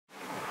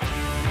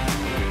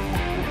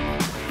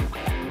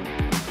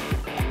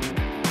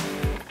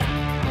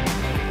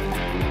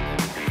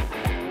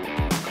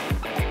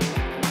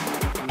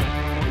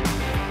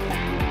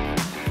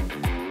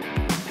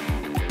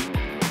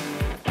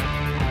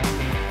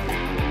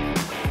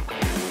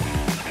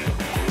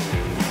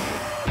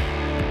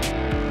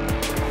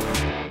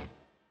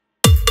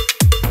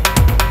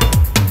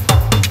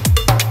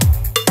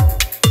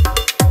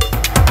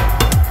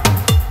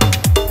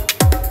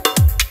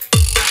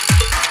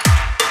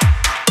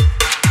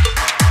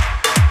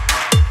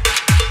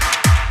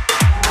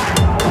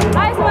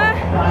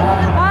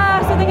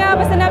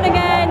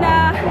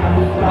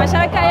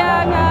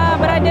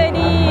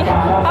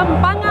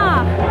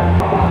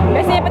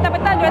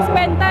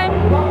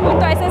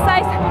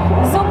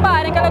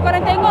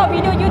tengok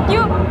video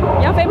YouTube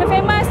yang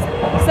famous-famous,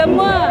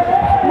 semua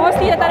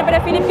mostly datang daripada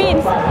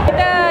Philippines.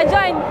 Kita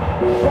join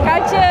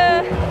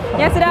culture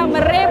yang sedang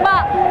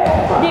merebak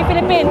di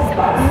Philippines.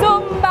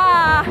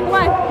 Zumba! Come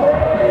on!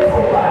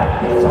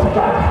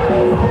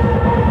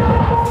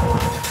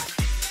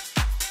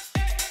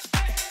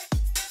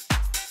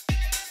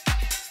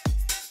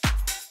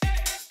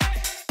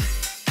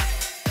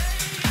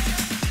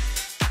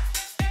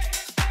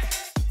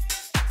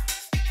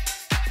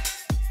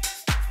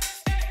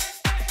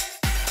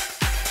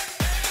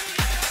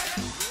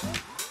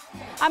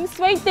 I'm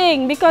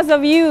sweating because of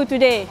you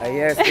today.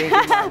 Yes, thank you,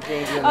 ma'am.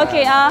 Thank you, ma'am.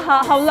 Okay,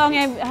 how long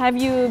have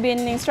you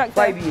been instructor?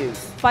 5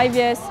 years. 5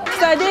 years.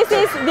 So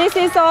this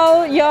is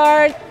all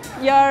your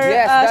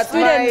Yes, that's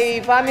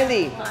students. my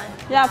family.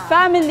 Yeah,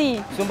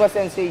 family. Zumba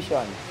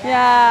sensation.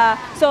 Yeah.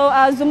 So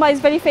Zumba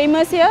is very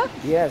famous here.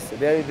 Yes,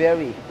 very,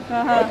 very.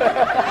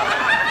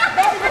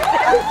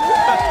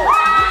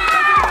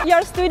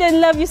 Your students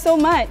love you so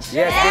much.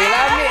 Yes, they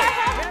love me.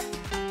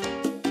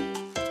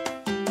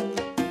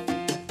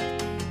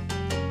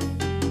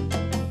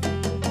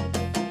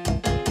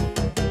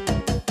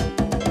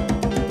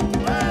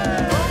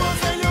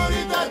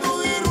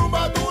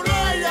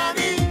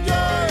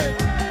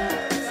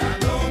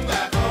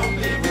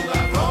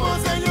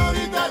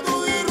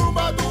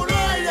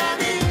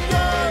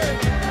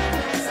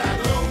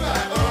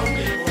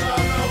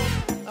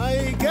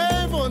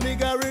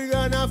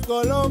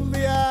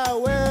 Colombia,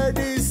 where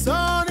the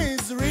sun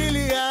is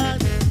really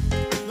hot.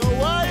 No,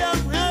 I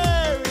am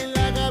here in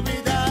La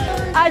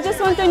Capital. I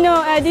just want to know,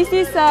 this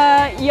is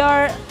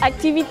your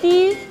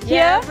activity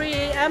here? Yeah, every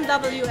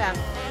MWM.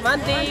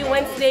 Monday,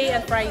 Wednesday, and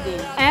Friday.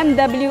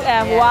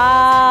 MWM, Yeah.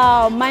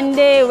 Wow!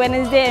 Monday,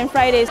 Wednesday, and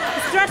Fridays.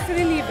 Stress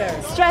reliever.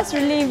 Stress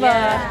reliever.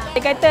 Yeah.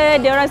 Dia kata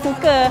dia orang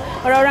suka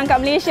orang-orang kat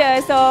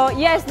Malaysia. So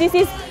yes, this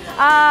is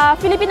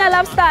Filipina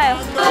lifestyle.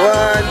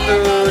 1,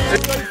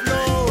 2, 3.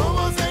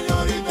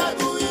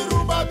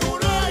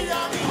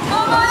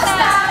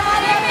 Kumusta?